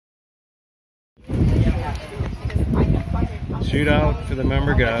Shootout for the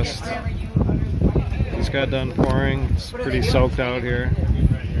member guest. Just got done pouring. It's pretty soaked out here.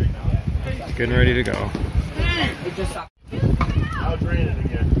 Getting ready to go. I'll drain it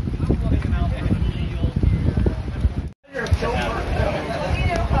again.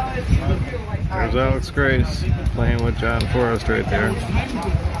 There's Alex Grace playing with John Forrest right there.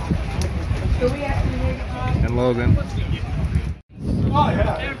 And Logan. Oh,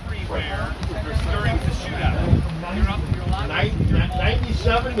 yeah. Everywhere during the shootout. You're up, you're alive.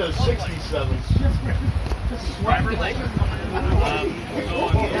 97 to 67. Driver leg. I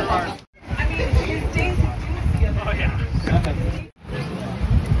mean, his days of Oh, yeah.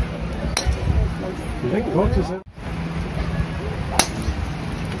 You think coach is in?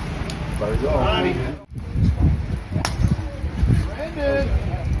 There we go. Brandon!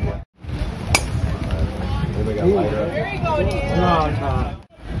 There you go, Dan. No, it's not.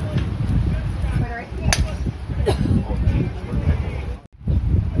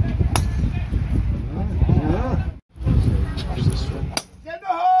 Get the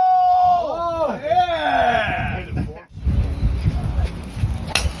hole! Oh, yeah!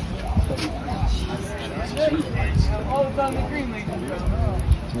 Oh, it's on the green, ladies and gentlemen.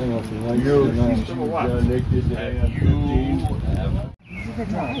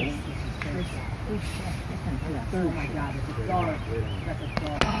 Oh my God, it's dark.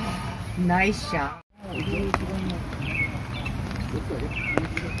 Nice shot.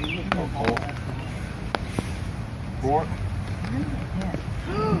 Four.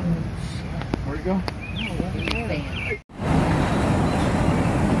 Where'd you go?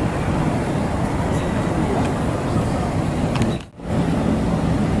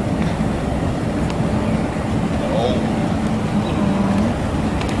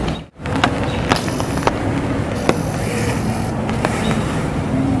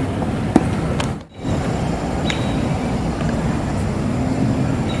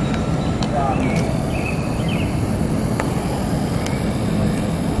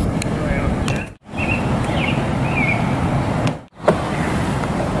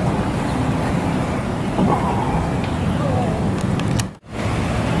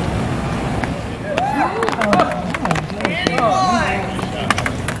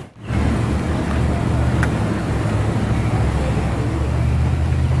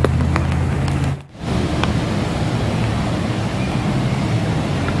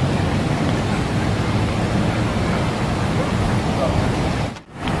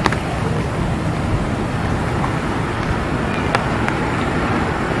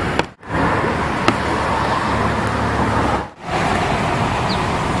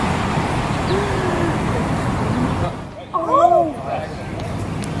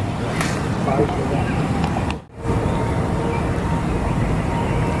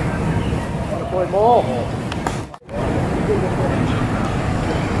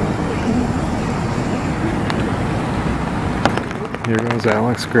 Here goes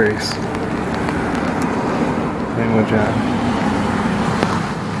Alex Grace. Playing with John.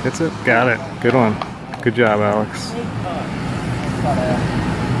 Hits it. Got it. Good one. Good job, Alex.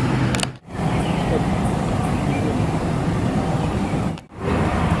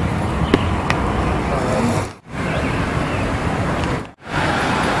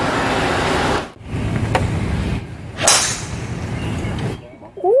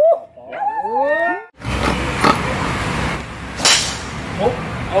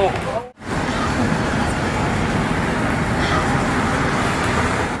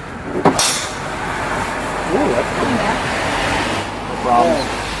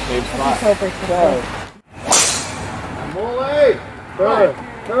 Good.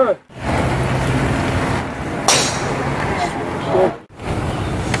 Good.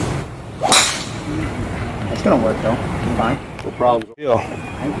 It's gonna work though. Fine. No problem. Feel.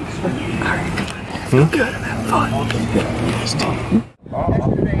 Feel good and have fun.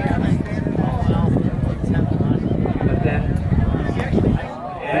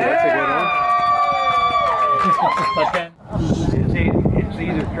 But then it's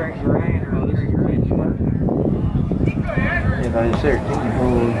either drink rain or drink rain. If I just start thinking,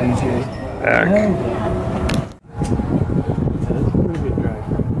 Back. That's a pretty good drive.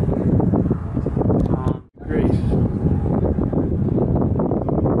 Grace.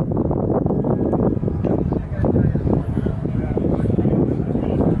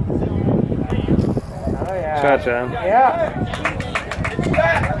 Oh yeah. Shot, John. Yeah.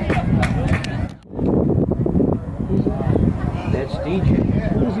 That's DJ.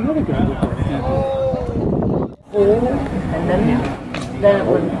 Where's the other guy look like? And then it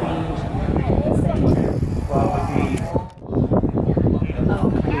wouldn't be the same. Well, it would be.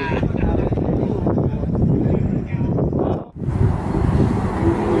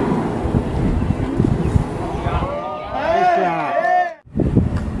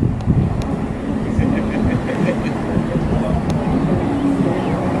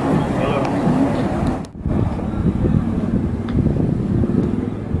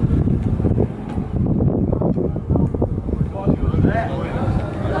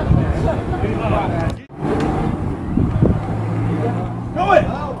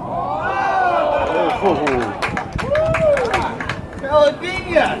 Paladino!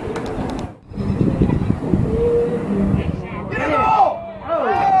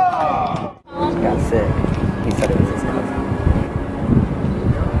 Got sick. He said it was his cousin.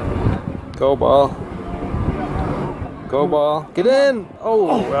 Go ball. Go ball. Get in!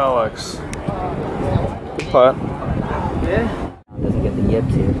 Oh, Alex. Good putt. Doesn't get the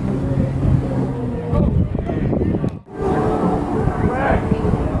yips here.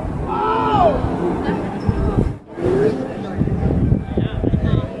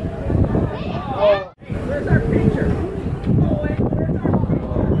 Where's our pitcher?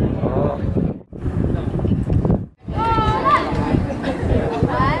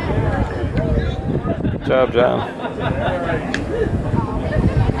 Good job, John.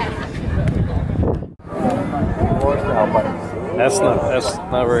 That's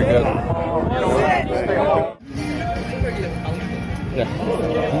not very good. Yeah.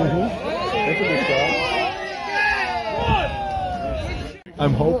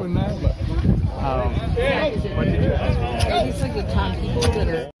 I'm hoping that, but It's like the top people that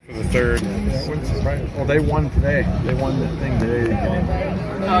are. For the third. well, they won today. They won the thing today.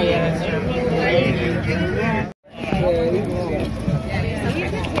 Oh yeah, that's true.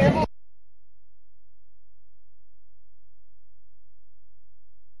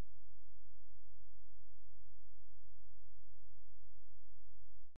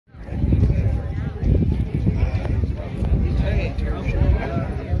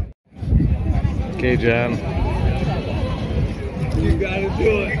 Okay, John. You gotta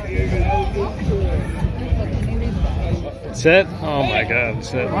do it. Set. Oh my God.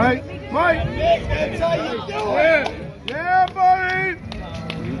 Set. Mike, that's how you do it. Yeah, buddy.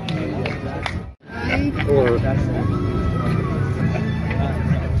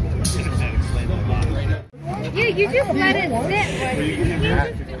 You just let it sit.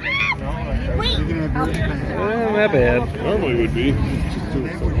 Not bad. Normally would be.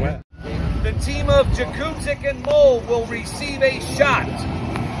 The team of Jakubczyk and Mole will receive a shot.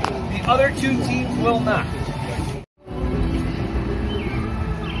 The other two teams will not.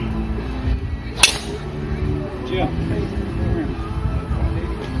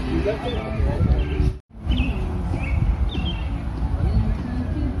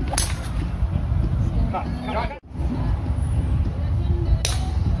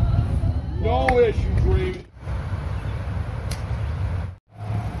 No issue, Green.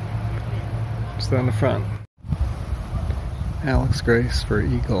 Just on the front. Alex Grace for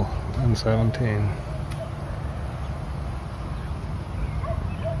Eagle on 17.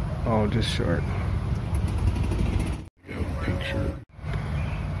 Oh, just short. Pink shirt.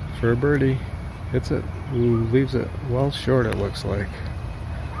 For a birdie. Hits it. Ooh, leaves it well short, it looks like.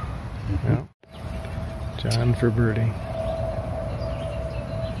 Yeah. John for birdie.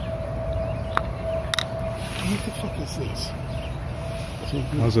 What the fuck is this?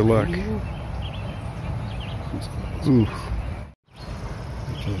 How's it look? Ooh.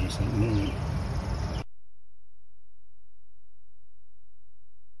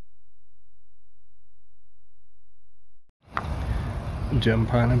 Jim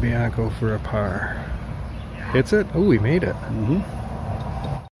Panebianco for a par. Hits it? Oh, he made it.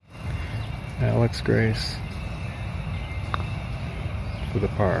 Alex Grace for the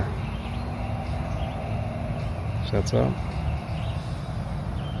par. Sets up.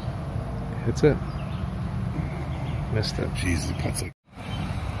 Hits it. Missed it. Jesus, putts like.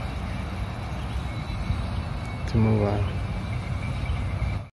 To move on.